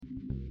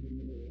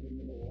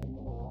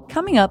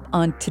Coming up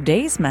on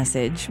today's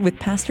message with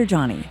Pastor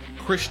Johnny.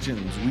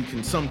 Christians, we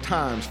can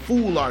sometimes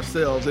fool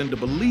ourselves into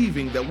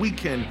believing that we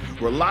can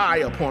rely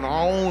upon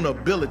our own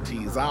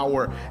abilities,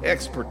 our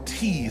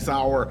expertise,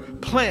 our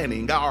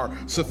planning, our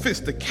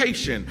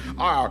sophistication,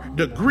 our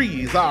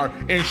degrees, our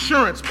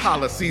insurance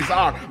policies,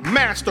 our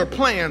master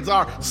plans,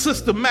 our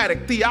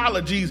systematic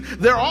theologies.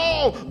 They're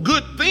all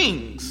good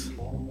things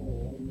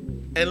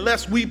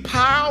unless we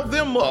pile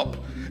them up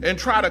and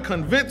try to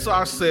convince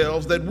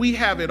ourselves that we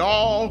have it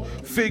all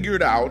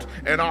figured out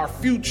and our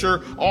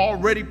future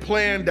already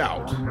planned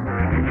out.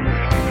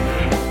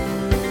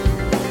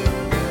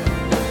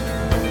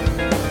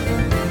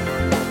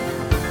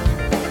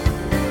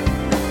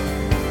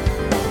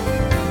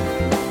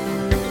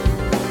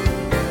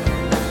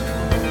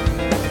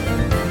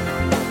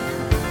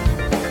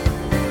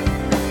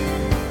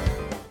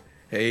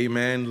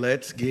 Amen.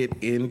 Let's get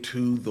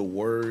into the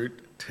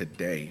word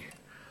today.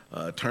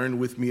 Turn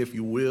with me, if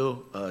you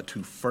will,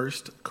 to 1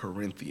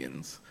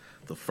 Corinthians,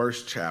 the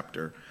first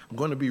chapter. I'm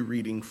going to be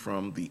reading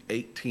from the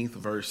 18th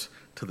verse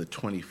to the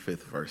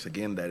 25th verse.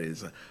 Again, that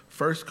is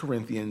 1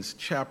 Corinthians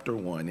chapter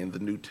 1 in the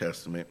New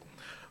Testament,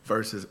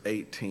 verses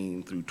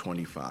 18 through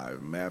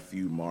 25.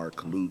 Matthew,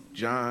 Mark, Luke,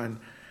 John,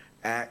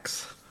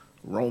 Acts,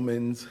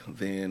 Romans,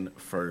 then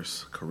 1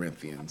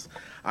 Corinthians.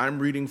 I'm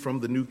reading from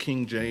the New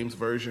King James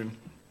Version.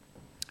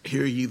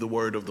 Hear ye the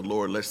word of the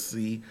Lord. Let's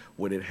see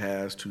what it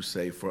has to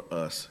say for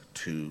us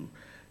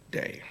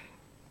today.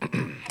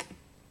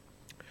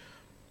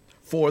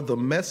 For the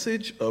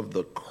message of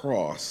the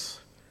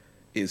cross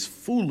is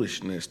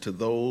foolishness to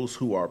those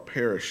who are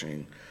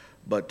perishing,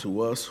 but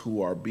to us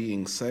who are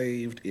being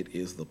saved, it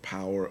is the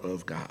power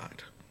of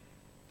God.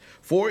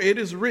 For it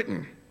is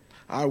written,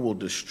 I will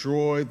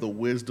destroy the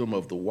wisdom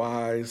of the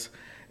wise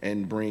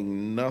and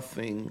bring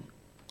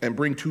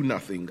to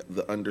nothing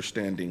the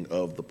understanding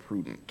of the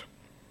prudent.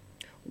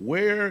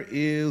 Where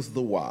is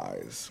the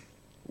wise?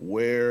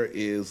 Where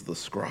is the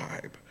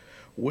scribe?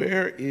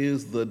 Where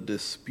is the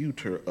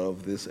disputer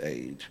of this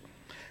age?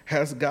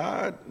 Has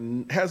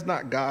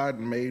not God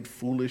made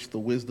foolish the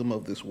wisdom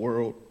of this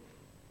world?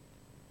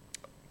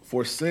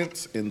 For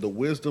since in the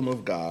wisdom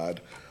of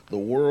God, the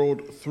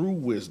world through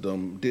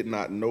wisdom did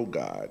not know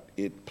God,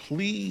 it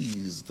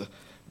pleased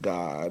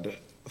God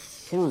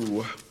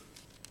through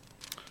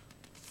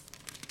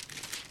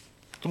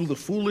the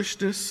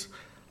foolishness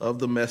of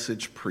the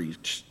message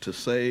preached to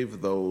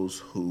save those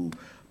who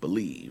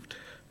believed.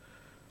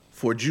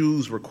 For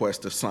Jews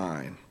request a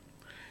sign,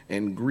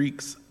 and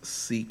Greeks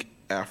seek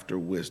after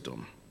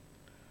wisdom.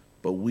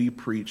 But we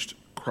preached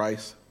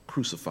Christ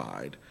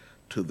crucified,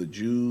 to the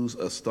Jews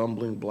a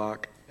stumbling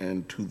block,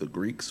 and to the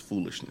Greeks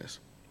foolishness.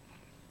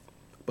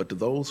 But to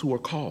those who are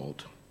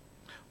called,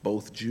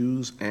 both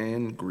Jews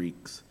and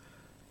Greeks,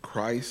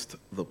 Christ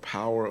the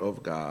power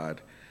of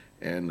God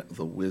and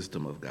the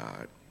wisdom of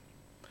God.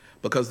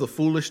 Because the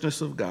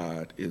foolishness of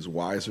God is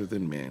wiser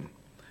than men,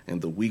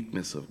 and the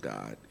weakness of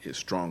God is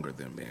stronger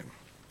than men.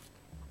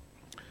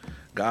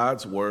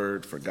 God's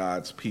word for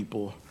God's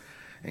people,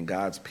 and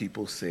God's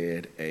people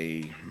said,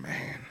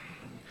 amen.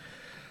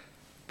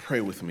 Pray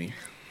with me.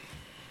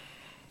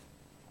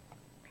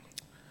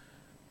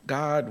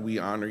 God, we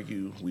honor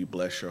you. We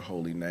bless your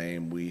holy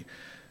name. We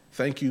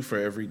thank you for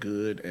every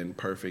good and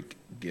perfect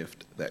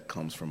gift that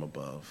comes from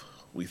above.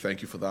 We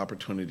thank you for the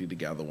opportunity to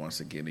gather once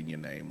again in your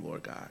name,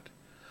 Lord God.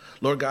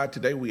 Lord God,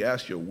 today we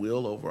ask your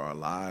will over our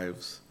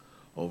lives,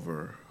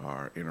 over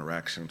our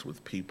interactions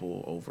with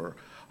people, over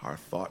our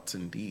thoughts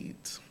and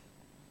deeds.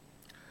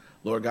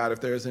 Lord God,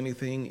 if there is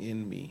anything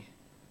in me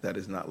that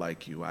is not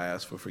like you, I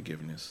ask for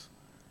forgiveness.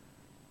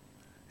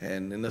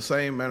 And in the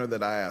same manner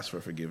that I ask for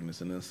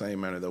forgiveness, and in the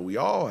same manner that we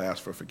all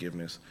ask for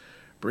forgiveness,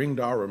 bring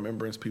to our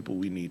remembrance people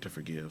we need to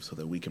forgive so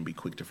that we can be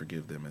quick to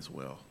forgive them as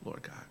well,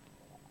 Lord God.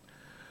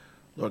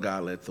 Lord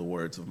God, let the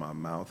words of my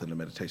mouth and the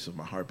meditations of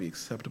my heart be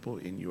acceptable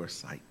in your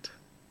sight.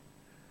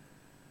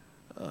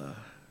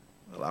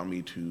 Allow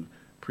me to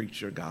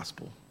preach your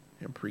gospel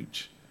and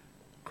preach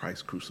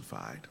Christ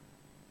crucified.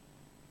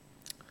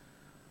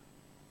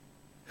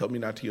 Help me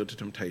not to yield to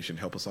temptation.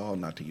 Help us all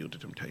not to yield to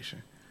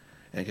temptation.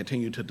 And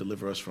continue to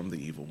deliver us from the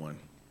evil one.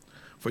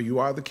 For you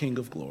are the King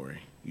of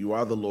glory. You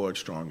are the Lord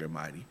strong and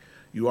mighty.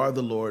 You are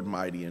the Lord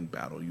mighty in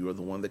battle. You are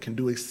the one that can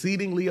do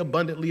exceedingly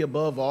abundantly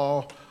above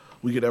all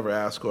we could ever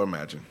ask or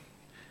imagine.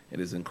 It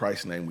is in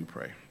Christ's name we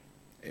pray.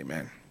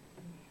 Amen.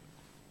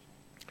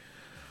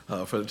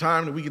 For the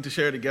time that we get to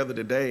share together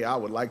today, I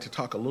would like to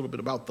talk a little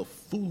bit about the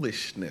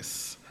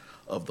foolishness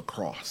of the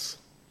cross.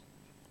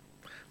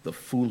 The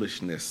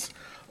foolishness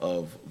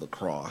of the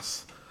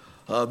cross.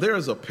 There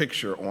is a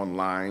picture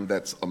online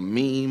that's a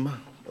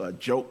meme, a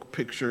joke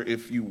picture,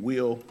 if you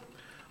will,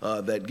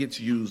 that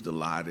gets used a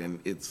lot. And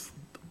it's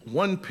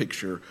one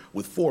picture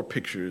with four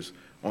pictures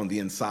on the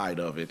inside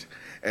of it.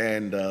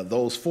 And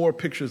those four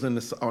pictures on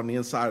the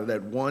inside of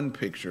that one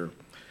picture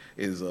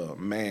is a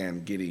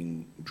man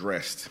getting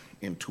dressed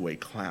into a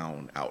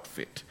clown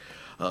outfit.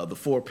 The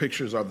 4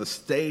 pictures are the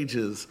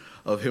stages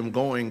of him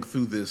going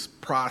through this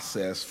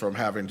process from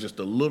having just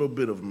a little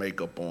bit of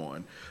makeup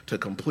on to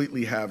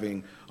completely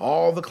having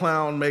all the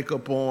clown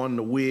makeup on,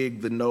 the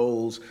wig, the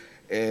nose,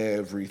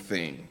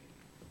 everything.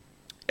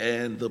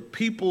 And the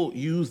people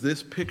use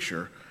this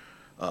picture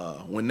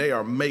when they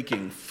are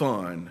making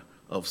fun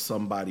of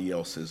somebody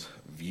else's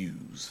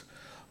views.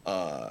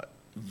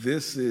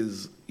 This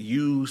is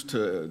used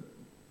to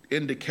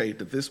indicate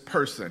that this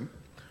person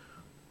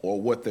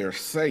or what they're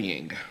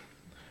saying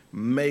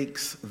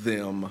makes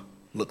them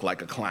look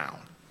like a clown.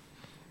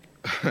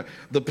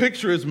 The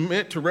picture is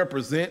meant to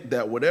represent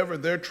that whatever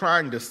they're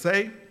trying to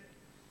say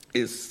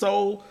is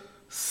so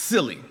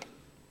silly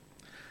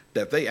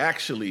that they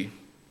actually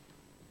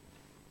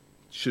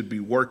should be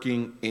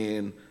working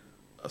in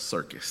a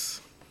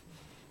circus.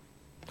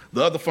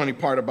 The other funny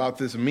part about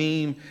this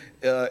meme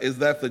is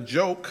that the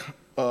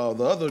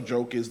other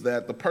joke is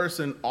that the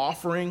person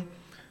offering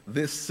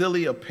this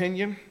silly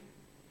opinion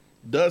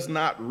does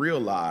not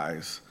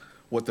realize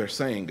what they're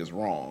saying is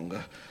wrong.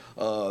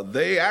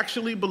 They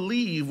actually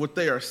believe what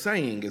they are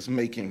saying is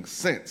making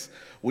sense,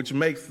 which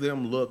makes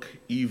them look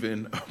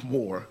even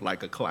more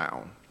like a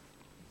clown.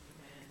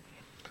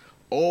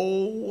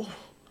 Oh,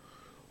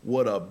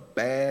 what a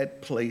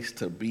bad place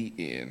to be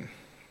in,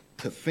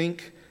 to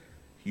think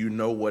you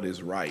know what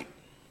is right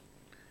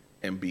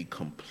and be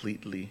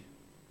completely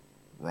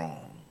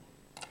wrong.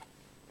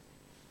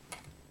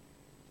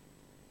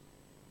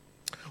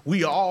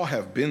 We all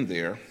have been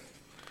there.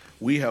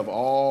 We have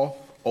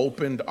all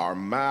opened our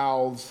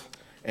mouths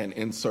and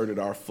inserted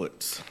our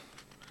foots.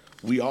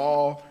 We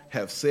all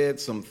have said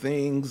some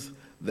things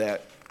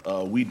that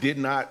we did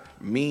not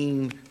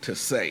mean to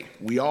say.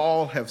 We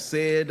all have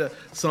said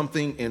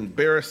something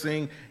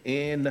embarrassing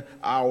in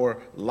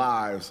our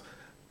lives.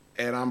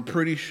 And I'm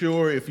pretty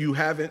sure if you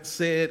haven't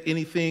said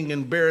anything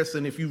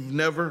embarrassing, if you've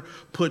never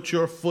put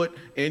your foot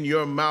in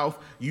your mouth,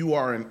 you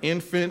are an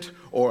infant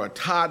or a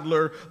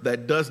toddler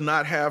that does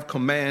not have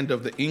command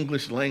of the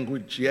English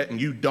language yet, and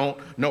you don't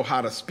know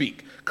how to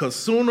speak. Because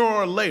sooner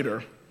or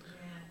later,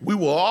 we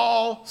will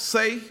all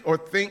say or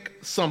think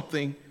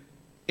something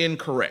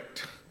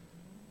incorrect.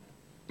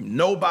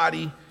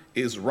 Nobody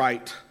is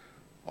right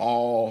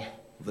all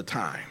the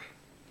time.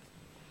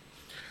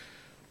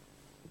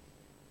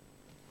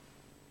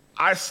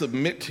 I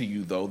submit to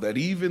you, though, that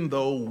even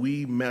though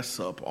we mess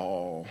up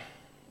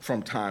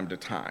from time to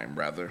time,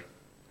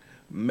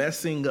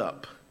 messing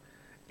up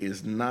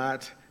is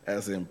not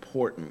as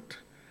important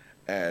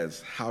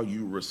as how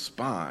you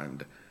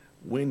respond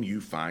when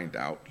you find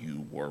out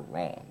you were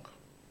wrong.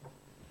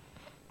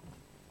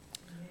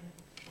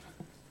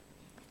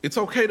 It's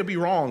okay to be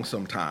wrong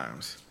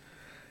sometimes.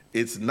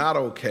 It's not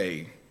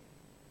okay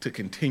to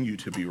continue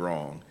to be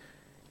wrong,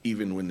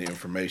 even when the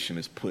information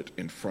is put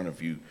in front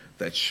of you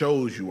that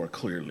shows you are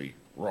clearly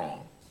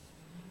wrong.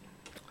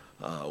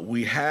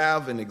 We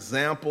have an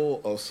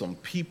example of some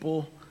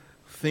people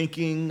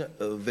thinking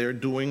they're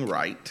doing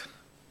right,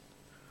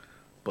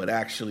 but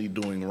actually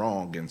doing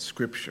wrong in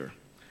Scripture.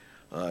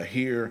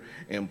 Here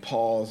in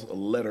Paul's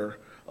letter,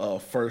 1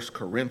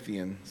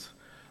 Corinthians,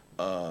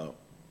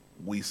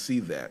 we see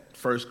that.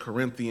 1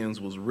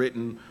 Corinthians was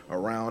written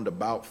around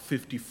about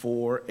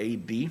 54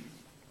 AD.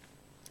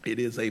 It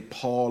is a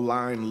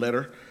Pauline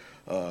letter.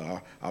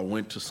 I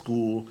went to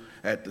school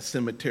at the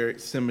seminary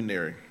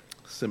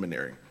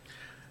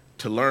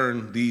to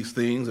learn these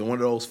things, and one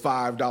of those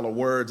 $5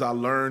 words I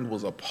learned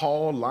was a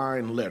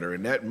Pauline letter,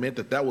 and that meant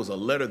that was a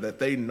letter that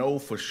they know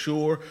for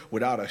sure,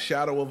 without a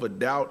shadow of a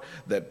doubt,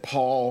 that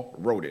Paul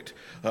wrote it.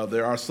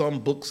 There are some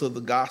books of the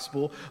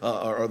gospel,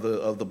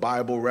 of the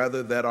Bible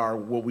rather, that are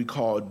what we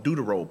call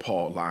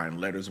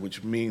Deutero-Pauline letters,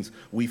 which means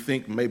we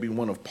think maybe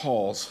one of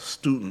Paul's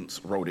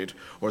students wrote it,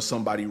 or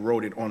somebody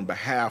wrote it on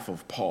behalf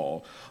of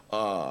Paul.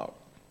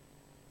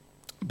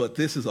 But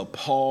this is a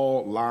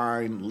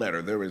Pauline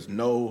letter. There is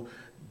no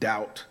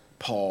doubt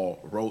Paul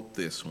wrote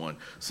this one.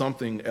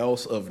 Something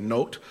else of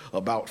note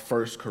about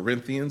 1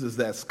 Corinthians is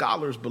that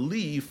scholars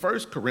believe 1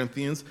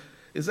 Corinthians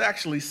is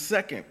actually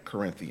 2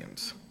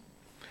 Corinthians.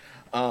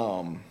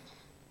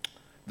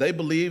 They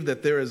believe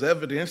that there is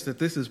evidence that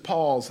this is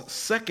Paul's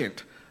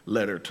second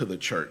letter to the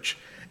church,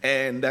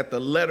 and that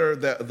the letter,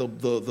 that the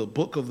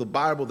book of the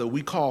Bible that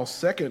we call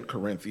 2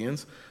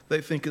 Corinthians,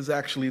 they think is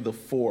actually the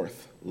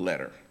fourth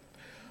letter.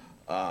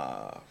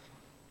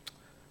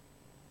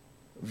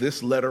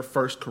 This letter,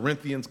 1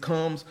 Corinthians,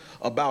 comes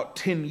about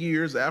 10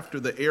 years after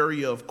the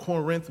area of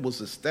Corinth was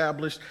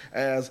established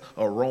as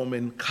a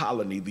Roman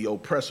colony. The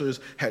oppressors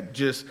had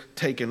just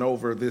taken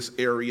over this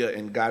area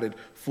and got it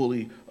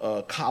fully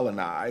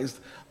colonized.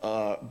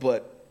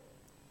 But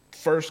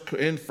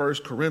in 1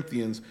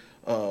 Corinthians,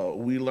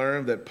 we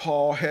learn that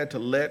Paul had to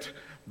let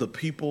the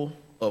people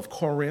of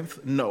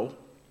Corinth know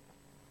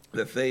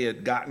that they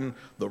had gotten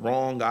the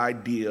wrong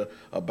idea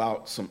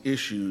about some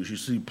issues. You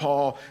see,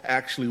 Paul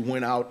actually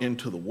went out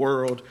into the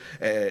world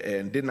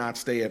and did not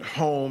stay at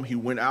home. He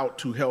went out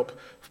to help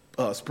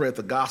spread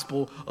the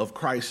gospel of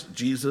Christ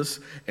Jesus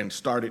and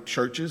started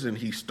churches, and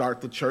he'd start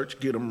the church,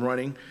 get them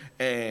running,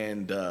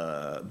 and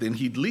then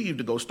he'd leave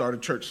to go start a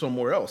church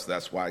somewhere else.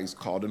 That's why he's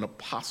called an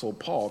Apostle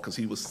Paul, because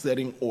he was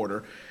setting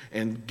order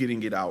and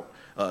getting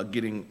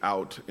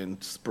out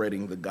and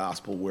spreading the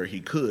gospel where he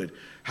could.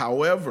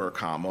 However,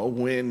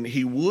 when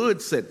he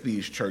would set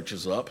these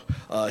churches up,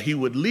 he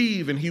would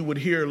leave and he would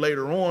hear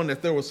later on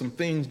that there were some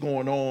things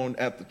going on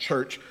at the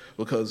church,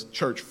 because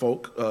church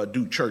folk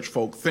do church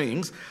folk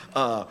things,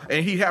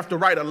 and he'd have to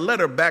write a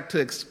letter back to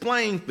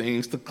explain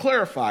things, to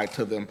clarify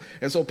to them.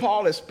 And so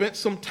Paul has spent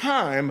some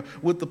time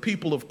with the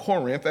people of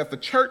Corinth, at the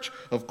church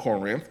of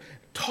Corinth,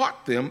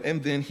 taught them,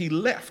 and then he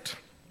left.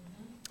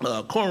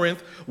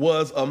 Corinth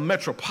was a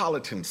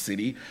metropolitan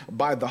city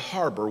by the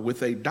harbor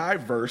with a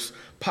diverse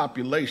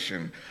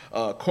population.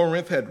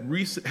 Corinth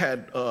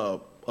had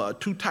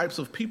two types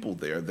of people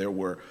there. There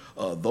were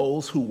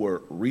those who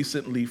were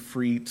recently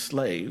freed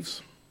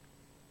slaves,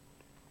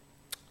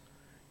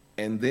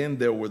 and then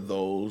there were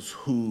those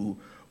who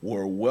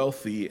were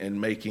wealthy and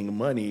making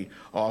money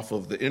off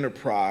of the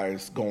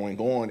enterprise going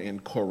on in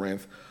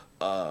Corinth,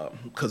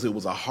 because it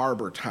was a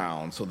harbor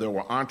town. So there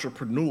were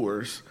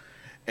entrepreneurs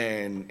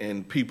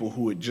and people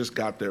who had just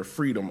got their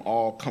freedom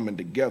all coming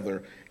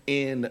together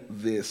in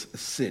this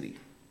city.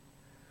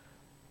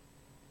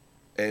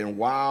 And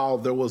while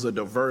there was a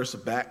diverse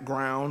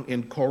background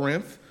in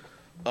Corinth,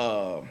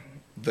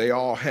 they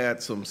all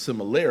had some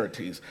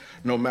similarities.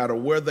 No matter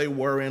where they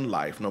were in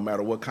life, no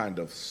matter what kind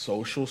of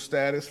social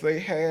status they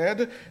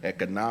had,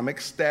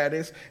 economic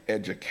status,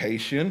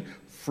 education,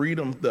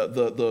 freedom,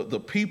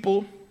 the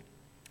people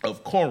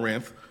of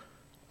Corinth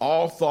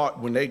all thought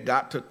when they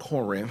got to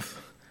Corinth,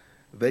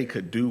 they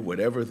could do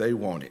whatever they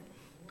wanted.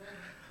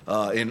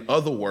 In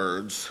other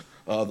words,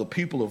 the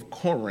people of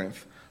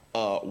Corinth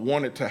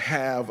wanted to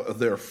have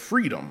their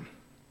freedom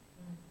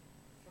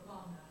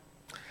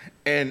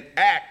and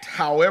act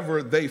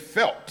however they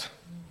felt.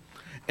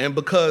 And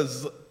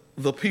because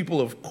the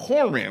people of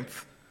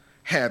Corinth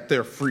had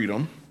their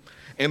freedom,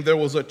 and there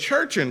was a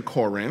church in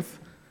Corinth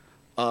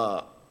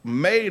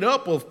made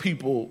up of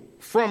people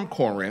from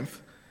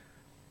Corinth,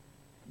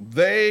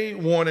 they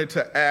wanted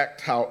to act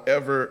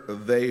however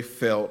they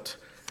felt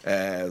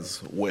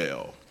as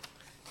well.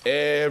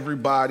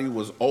 Everybody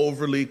was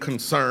overly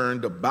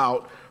concerned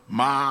about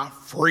my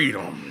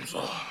freedoms.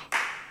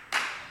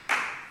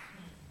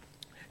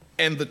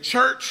 And the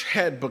church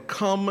had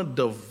become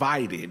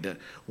divided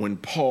when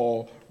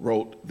Paul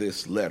wrote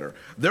this letter.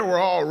 There were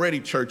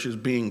already churches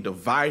being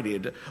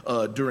divided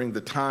during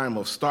the time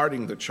of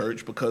starting the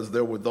church, because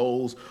there were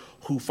those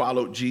who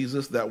followed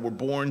Jesus that were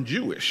born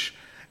Jewish.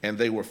 And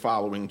they were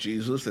following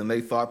Jesus, and they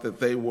thought that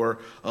they were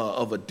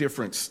of a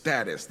different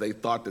status. They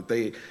thought that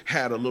they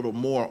had a little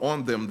more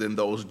on them than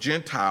those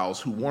Gentiles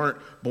who weren't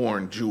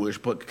born Jewish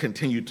but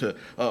continued to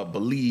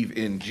believe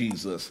in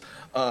Jesus.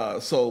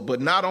 But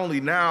not only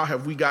now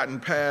have we gotten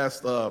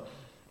past the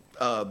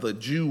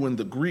Jew and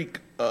the Greek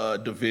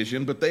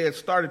division, but they had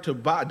started to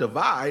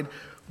divide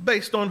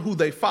based on who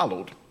they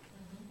followed.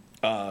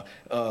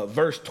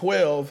 Verse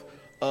 12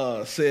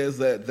 says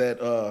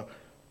that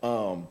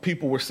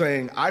people were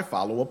saying, I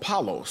follow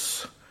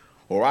Apollos,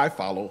 or I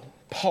follow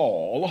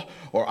Paul,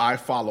 or I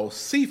follow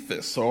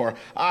Cephas, or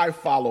I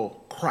follow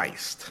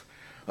Christ.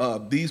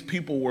 These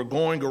people were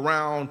going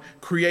around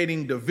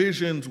creating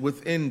divisions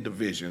within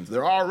divisions.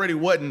 There already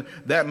wasn't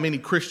that many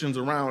Christians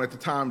around at the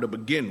time to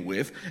begin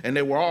with, and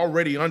they were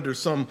already under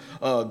some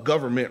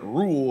government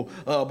rule,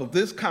 but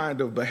this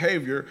kind of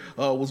behavior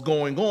was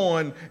going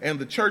on, and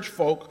the church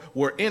folk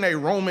were in a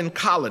Roman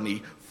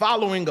colony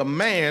following a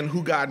man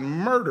who got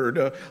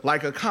murdered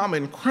like a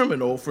common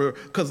criminal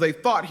because they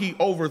thought he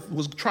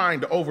was trying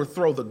to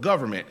overthrow the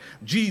government.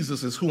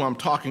 Jesus is who I'm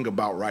talking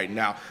about right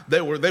now.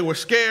 They were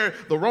scared.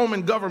 The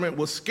Roman government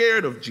was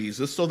scared of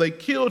Jesus, so they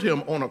killed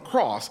him on a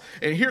cross.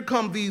 And here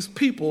come these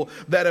people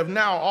that have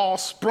now all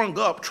sprung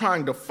up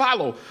trying to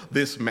follow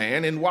this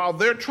man. And while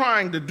they're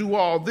trying to do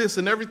all this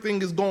and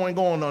everything is going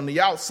on the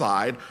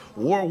outside,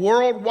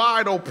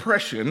 worldwide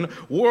oppression,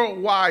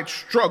 worldwide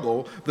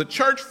struggle, the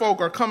church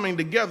folk are coming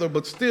together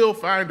but still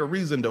find a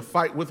reason to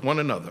fight with one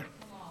another.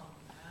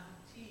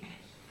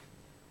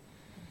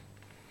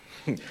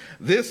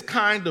 This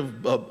kind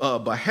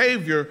of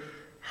behavior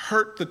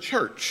hurt the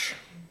church.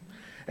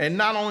 And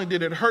not only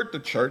did it hurt the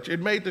church, it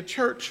made the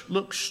church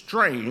look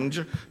strange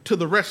to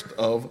the rest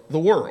of the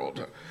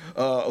world.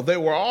 They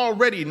were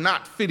already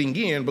not fitting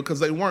in because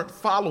they weren't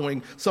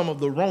following some of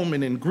the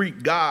Roman and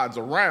Greek gods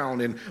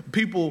around, and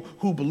people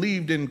who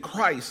believed in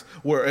Christ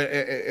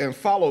and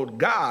followed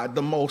God,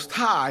 the Most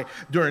High,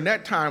 during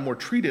that time were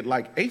treated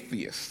like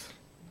atheists.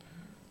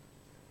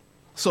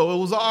 So it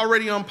was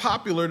already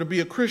unpopular to be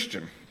a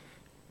Christian.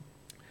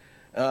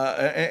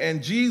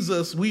 And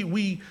Jesus,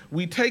 we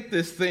take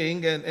this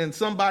thing, and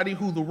somebody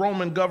who the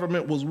Roman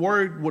government was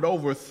worried would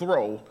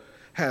overthrow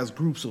has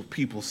groups of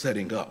people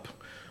setting up.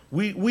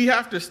 We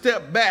have to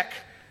step back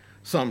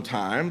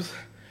sometimes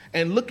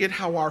and look at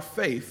how our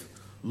faith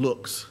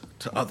looks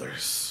to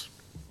others.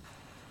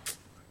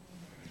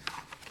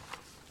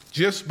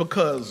 Just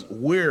because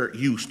we're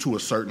used to a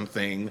certain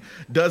thing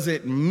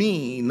doesn't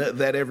mean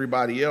that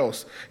everybody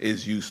else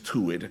is used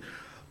to it.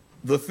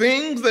 The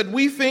things that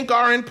we think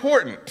are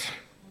important,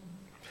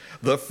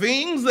 the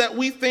things that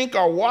we think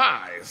are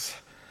wise,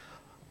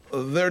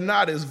 they're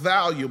not as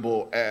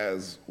valuable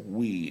as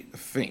we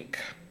think.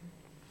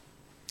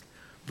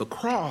 The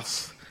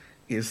cross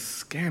is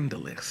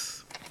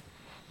scandalous.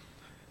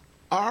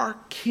 Our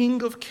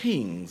King of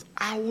Kings,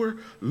 our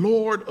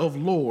Lord of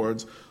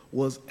Lords,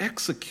 was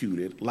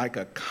executed like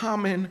a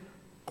common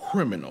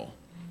criminal.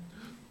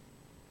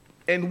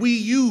 And we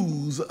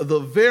use the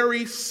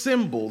very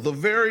symbol,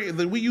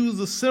 we use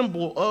the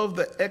symbol of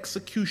the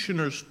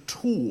executioner's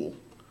tool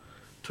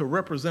to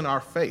represent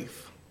our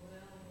faith.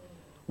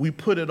 We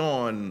put it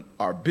on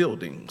our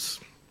buildings.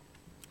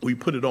 We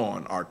put it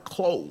on our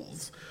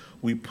clothes.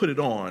 We put it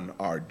on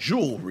our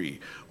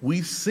jewelry.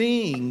 We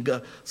sing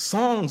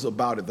songs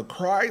about it. The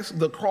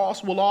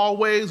cross will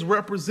always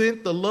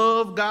represent the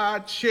love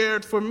God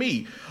shared for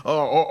me,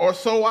 or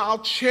so I'll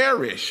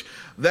cherish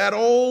that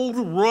old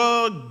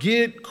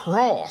rugged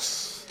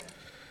cross.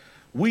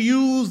 We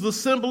use the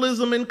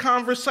symbolism in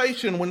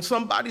conversation when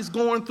somebody's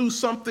going through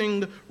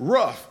something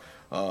rough.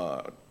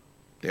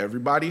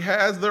 Everybody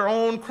has their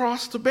own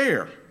cross to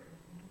bear.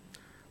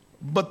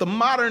 But the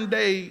modern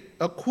day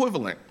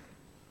equivalent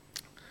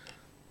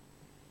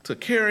to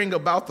caring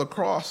about the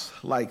cross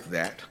like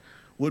that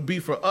would be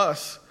for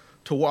us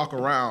to walk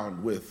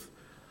around with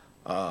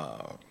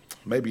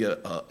maybe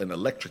an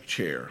electric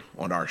chair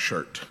on our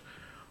shirt,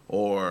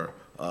 or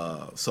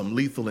some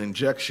lethal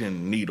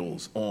injection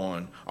needles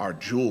on our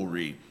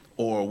jewelry,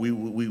 or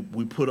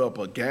we put up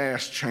a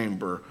gas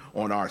chamber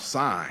on our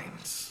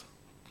signs.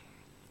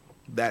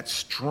 That's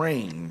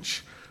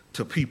strange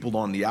to people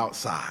on the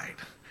outside.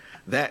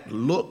 That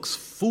looks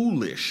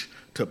foolish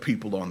to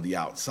people on the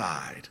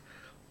outside.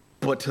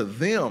 But to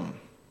them,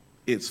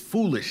 it's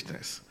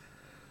foolishness.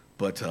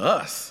 But to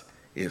us,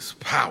 it's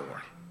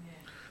power.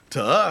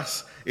 To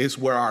us, it's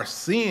where our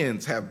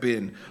sins have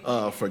been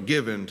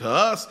forgiven. To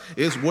us,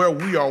 it's where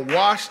we are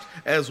washed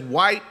as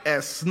white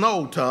as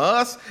snow. To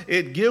us,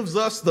 it gives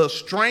us the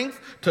strength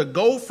to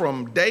go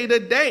from day to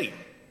day.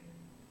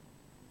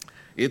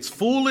 It's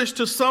foolish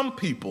to some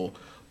people,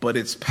 but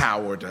it's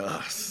power to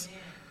us.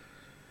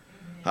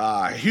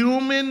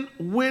 Human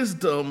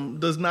wisdom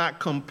does not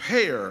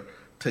compare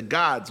to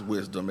God's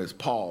wisdom, as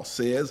Paul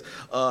says.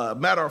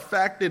 Matter of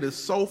fact, it is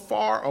so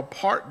far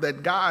apart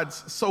that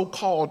God's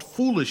so-called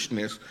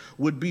foolishness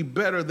would be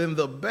better than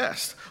the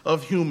best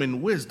of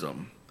human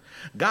wisdom.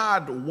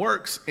 God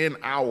works in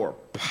our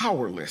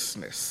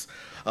powerlessness.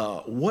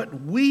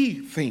 What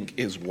we think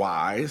is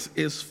wise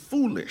is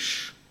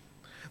foolish.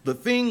 The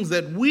things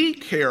that we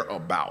care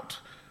about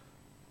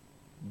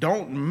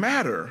don't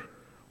matter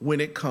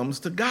when it comes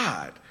to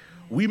God.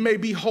 We may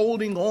be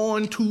holding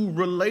on to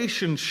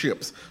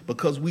relationships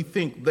because we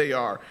think they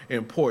are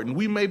important.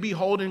 We may be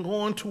holding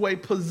on to a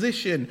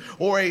position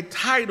or a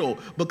title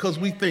because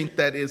we think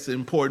that it's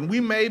important. We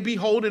may be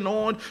holding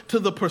on to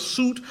the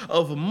pursuit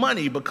of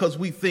money because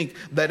we think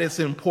that it's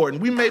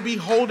important. We may be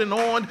holding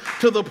on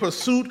to the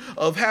pursuit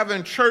of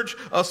having church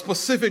a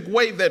specific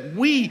way that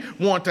we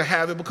want to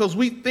have it because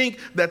we think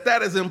that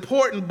that is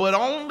important, but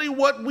only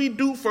what we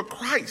do for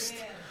Christ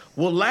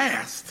will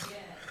last.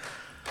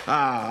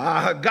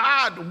 And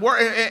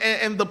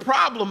the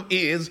problem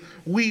is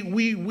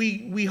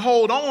we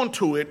hold on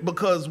to it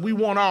because we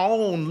want our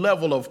own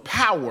level of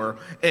power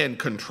and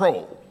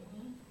control.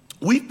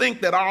 We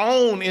think that our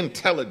own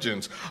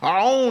intelligence, our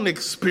own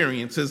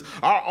experiences,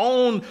 our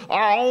own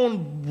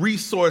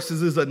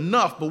resources is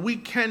enough, but we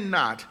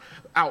cannot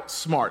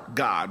outsmart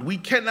God. We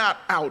cannot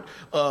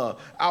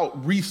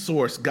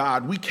out-resource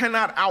God. We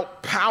cannot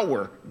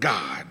outpower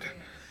God.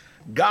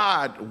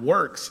 God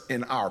works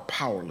in our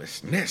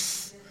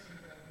powerlessness.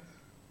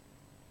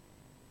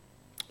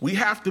 We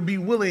have to be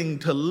willing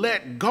to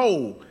let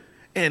go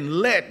and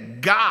let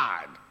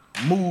God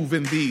move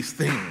in these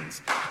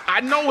things.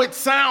 I know it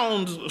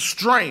sounds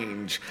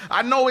strange.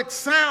 I know it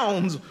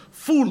sounds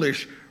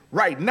foolish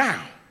right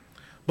now,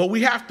 but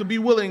we have to be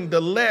willing to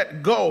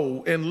let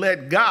go and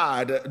let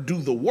God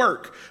do the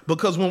work,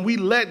 because when we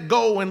let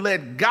go and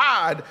let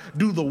God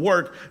do the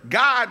work,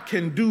 God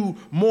can do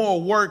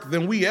more work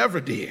than we ever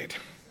did.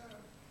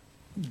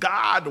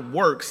 God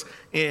works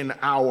in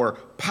our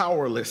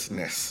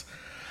powerlessness.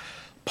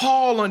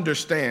 Paul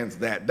understands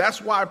that. That's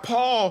why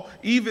Paul,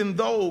 even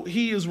though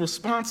he is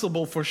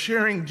responsible for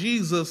sharing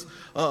Jesus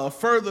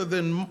further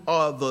than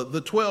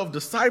the 12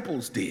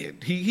 disciples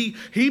did,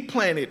 he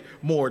planted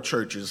more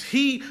churches.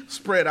 He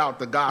spread out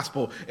the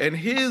gospel, and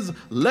his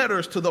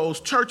letters to those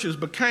churches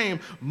became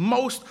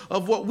most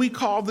of what we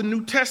call the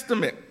New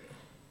Testament.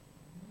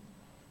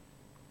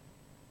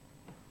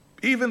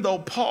 Even though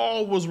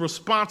Paul was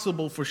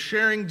responsible for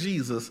sharing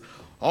Jesus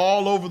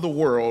all over the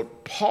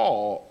world,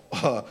 Paul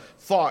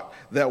thought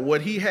that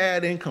what he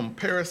had in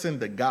comparison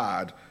to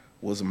God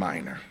was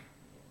minor.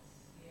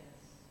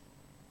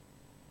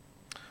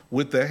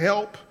 with the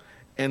help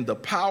and the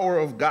power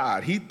of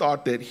God. He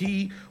thought that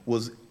he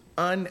was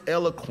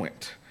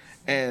uneloquent,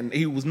 and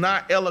he was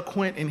not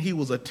eloquent, and he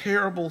was a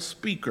terrible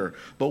speaker.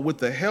 But with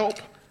the help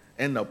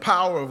and the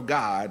power of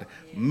God,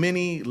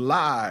 many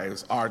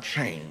lives are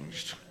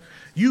changed.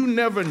 You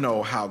never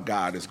know how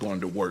God is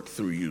going to work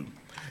through you.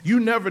 You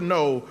never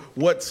know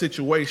what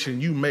situation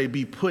you may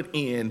be put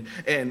in,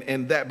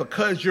 and that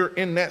because you're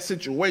in that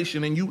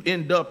situation and you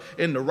end up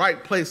in the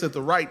right place at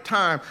the right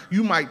time,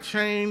 you might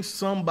change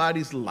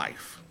somebody's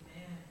life.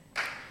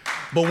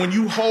 But when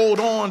you hold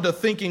on to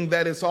thinking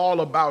that it's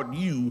all about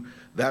you,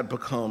 that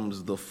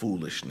becomes the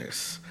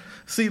foolishness.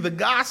 See, the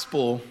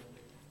gospel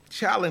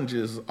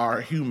challenges our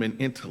human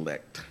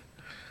intellect.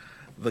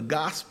 The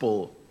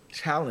gospel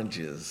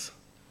challenges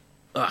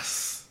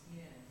us.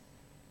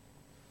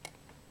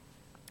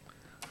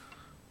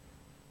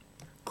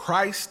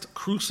 Christ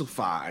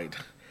crucified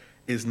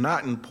is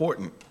not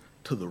important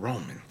to the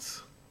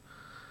Romans,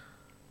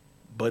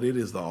 but it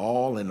is the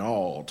all in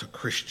all to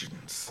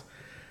Christians.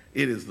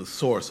 It is the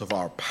source of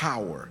our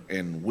power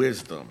and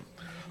wisdom.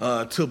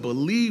 To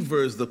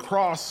believers, the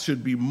cross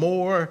should be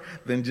more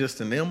than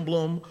just an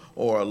emblem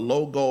or a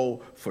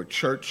logo for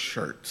church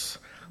shirts.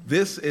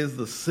 This is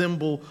the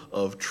symbol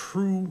of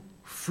true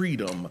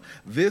freedom.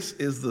 This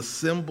is the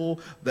symbol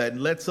that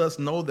lets us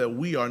know that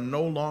we are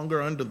no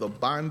longer under the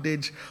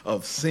bondage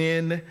of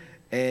sin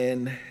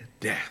and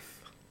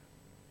death.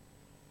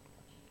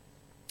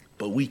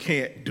 But we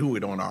can't do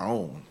it on our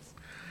own.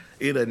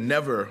 It'll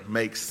never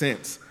make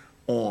sense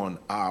on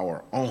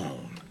our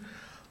own.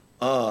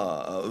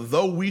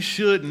 Though we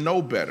should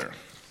know better,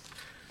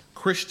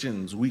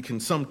 Christians, we can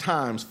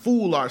sometimes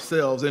fool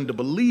ourselves into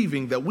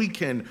believing that we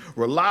can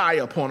rely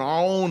upon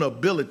our own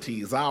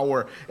abilities,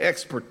 our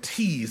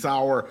expertise,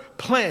 our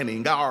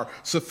planning, our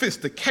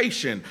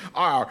sophistication,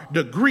 our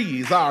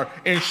degrees, our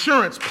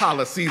insurance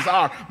policies,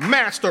 our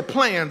master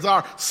plans,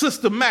 our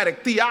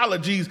systematic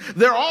theologies.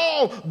 They're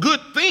all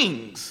good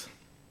things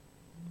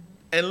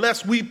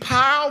unless we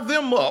pile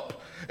them up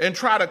and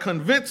try to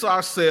convince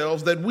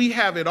ourselves that we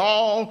have it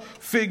all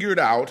figured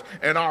out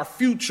and our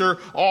future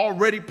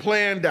already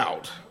planned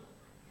out.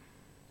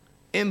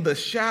 In the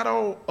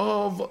shadow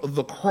of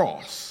the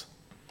cross,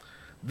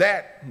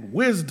 that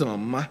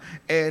wisdom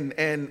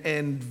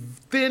and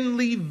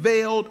thinly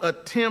veiled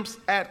attempts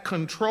at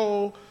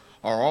control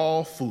are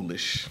all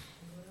foolish.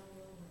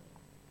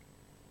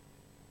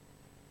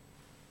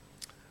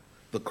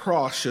 The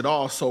cross should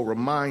also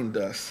remind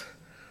us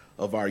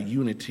of our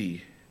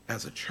unity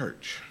as a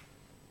church.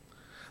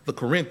 The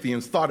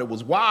Corinthians thought it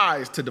was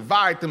wise to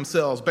divide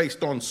themselves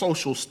based on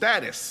social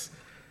status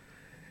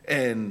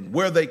and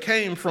where they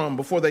came from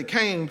before they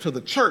came to the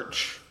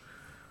church.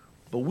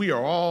 But we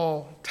are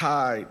all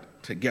tied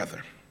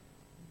together.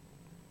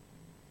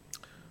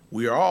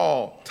 We are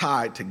all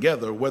tied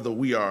together, whether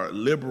we are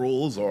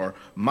liberals or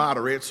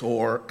moderates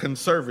or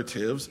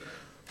conservatives.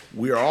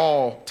 We are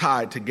all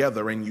tied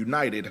together and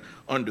united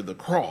under the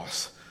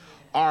cross.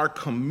 Our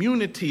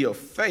community of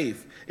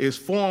faith is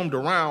formed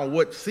around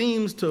what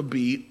seems to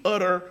be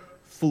utter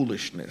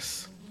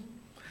foolishness.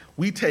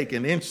 We take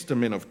an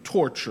instrument of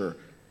torture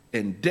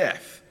and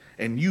death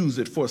and use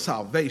it for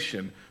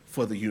salvation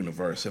for the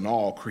universe and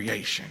all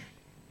creation.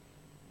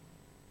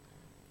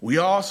 We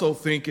also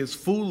think it's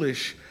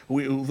foolish.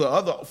 The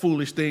other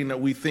foolish thing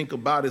that we think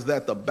about is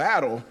that the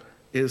battle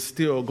is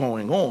still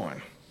going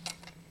on.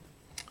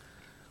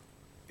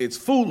 It's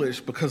foolish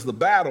because the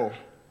battle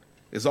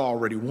is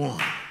already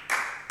won.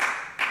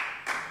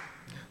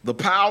 The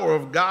power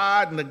of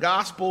God and the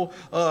gospel,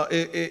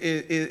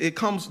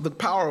 the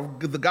power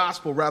of the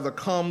gospel rather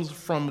comes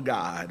from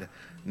God,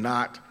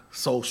 not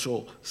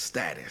social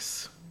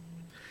status.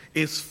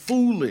 It's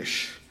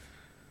foolish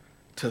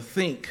to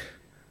think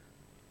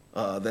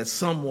that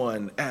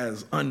someone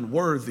as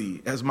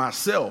unworthy as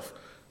myself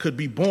could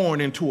be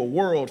born into a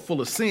world full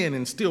of sin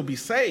and still be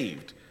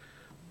saved,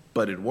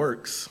 but it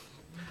works.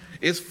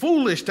 It's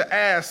foolish to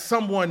ask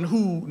someone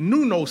who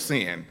knew no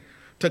sin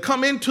to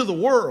come into the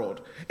world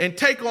and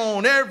take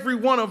on every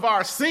one of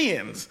our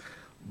sins,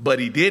 but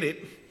he did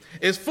it.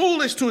 It's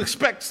foolish to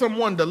expect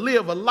someone to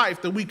live a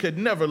life that we could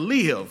never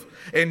live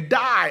and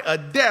die a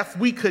death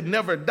we could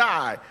never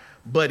die,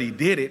 but he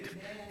did it.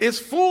 It's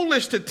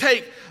foolish to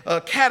take a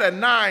cat of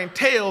nine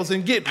tails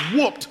and get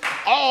whooped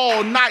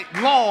all night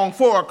long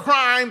for a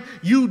crime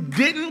you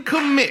didn't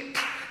commit,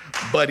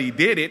 but he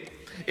did it.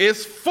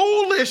 It's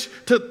foolish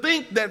to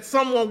think that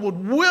someone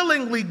would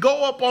willingly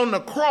go up on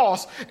the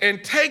cross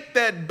and take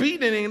that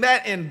beating and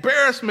that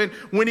embarrassment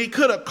when he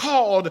could have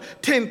called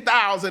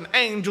 10,000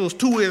 angels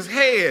to his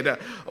head,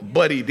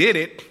 but he did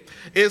it.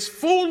 It's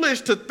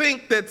foolish to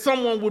think that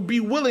someone would be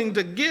willing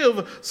to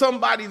give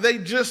somebody they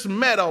just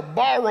met a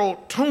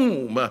borrowed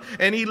tomb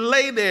and he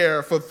lay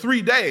there for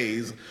 3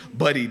 days,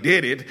 but he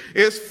did it.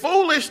 It's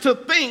foolish to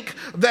think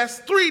that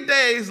 3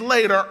 days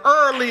later,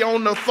 early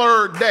on the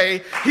 3rd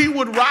day, he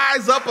would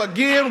rise up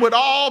again with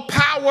all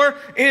power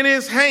in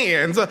his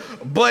hands,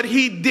 but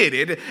he did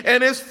it.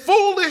 And it's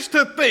foolish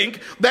to think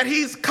that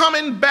he's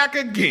coming back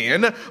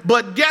again,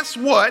 but guess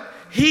what?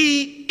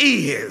 He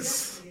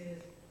is.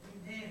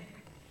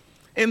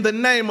 In the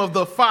name of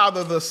the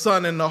Father, the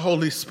Son, and the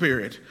Holy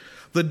Spirit,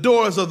 the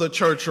doors of the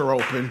church are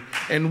open,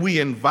 and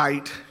we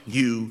invite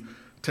you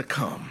to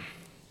come.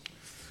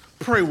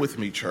 Pray with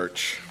me,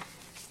 church.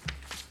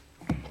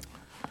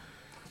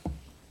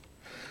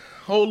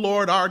 Oh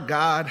Lord, our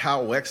God,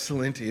 how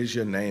excellent is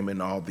your name in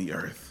all the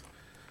earth.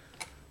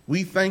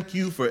 We thank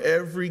you for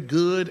every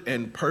good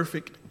and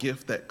perfect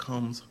gift that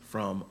comes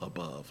from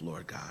above,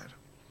 Lord God.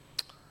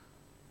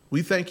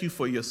 We thank you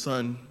for your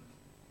Son,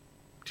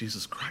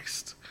 Jesus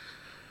Christ.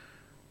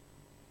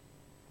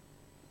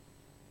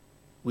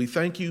 We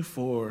thank you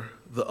for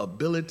the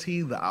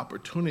ability, the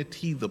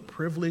opportunity, the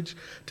privilege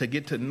to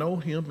get to know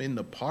him in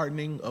the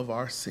pardoning of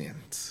our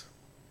sins.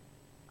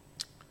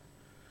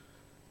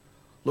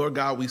 Lord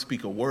God, we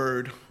speak a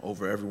word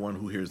over everyone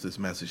who hears this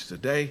message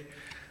today,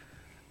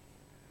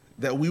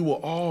 that we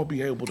will all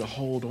be able to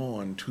hold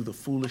on to the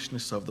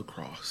foolishness of the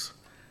cross,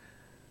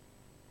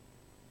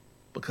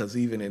 because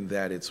even in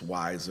that, it's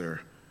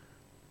wiser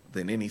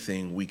than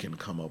anything we can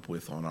come up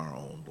with on our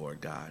own, Lord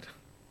God.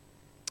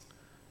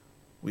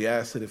 We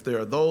ask that if there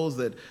are those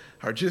that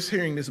are just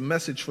hearing this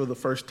message for the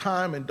first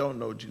time and don't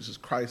know Jesus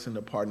Christ and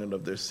the pardon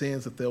of their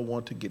sins, that they'll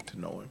want to get to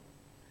know him.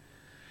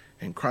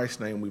 In Christ's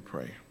name we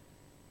pray.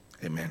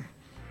 Amen.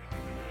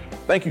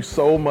 Thank you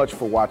so much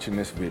for watching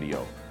this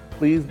video.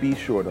 Please be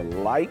sure to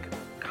like,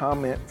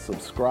 comment,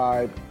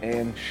 subscribe,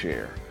 and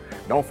share.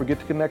 Don't forget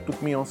to connect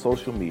with me on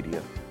social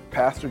media.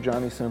 Pastor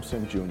Johnny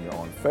Simpson Jr.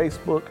 on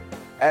Facebook,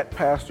 at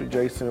Pastor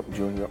J. Simp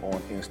Jr.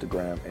 on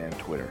Instagram and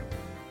Twitter.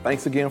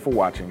 Thanks again for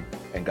watching,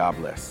 and God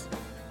bless.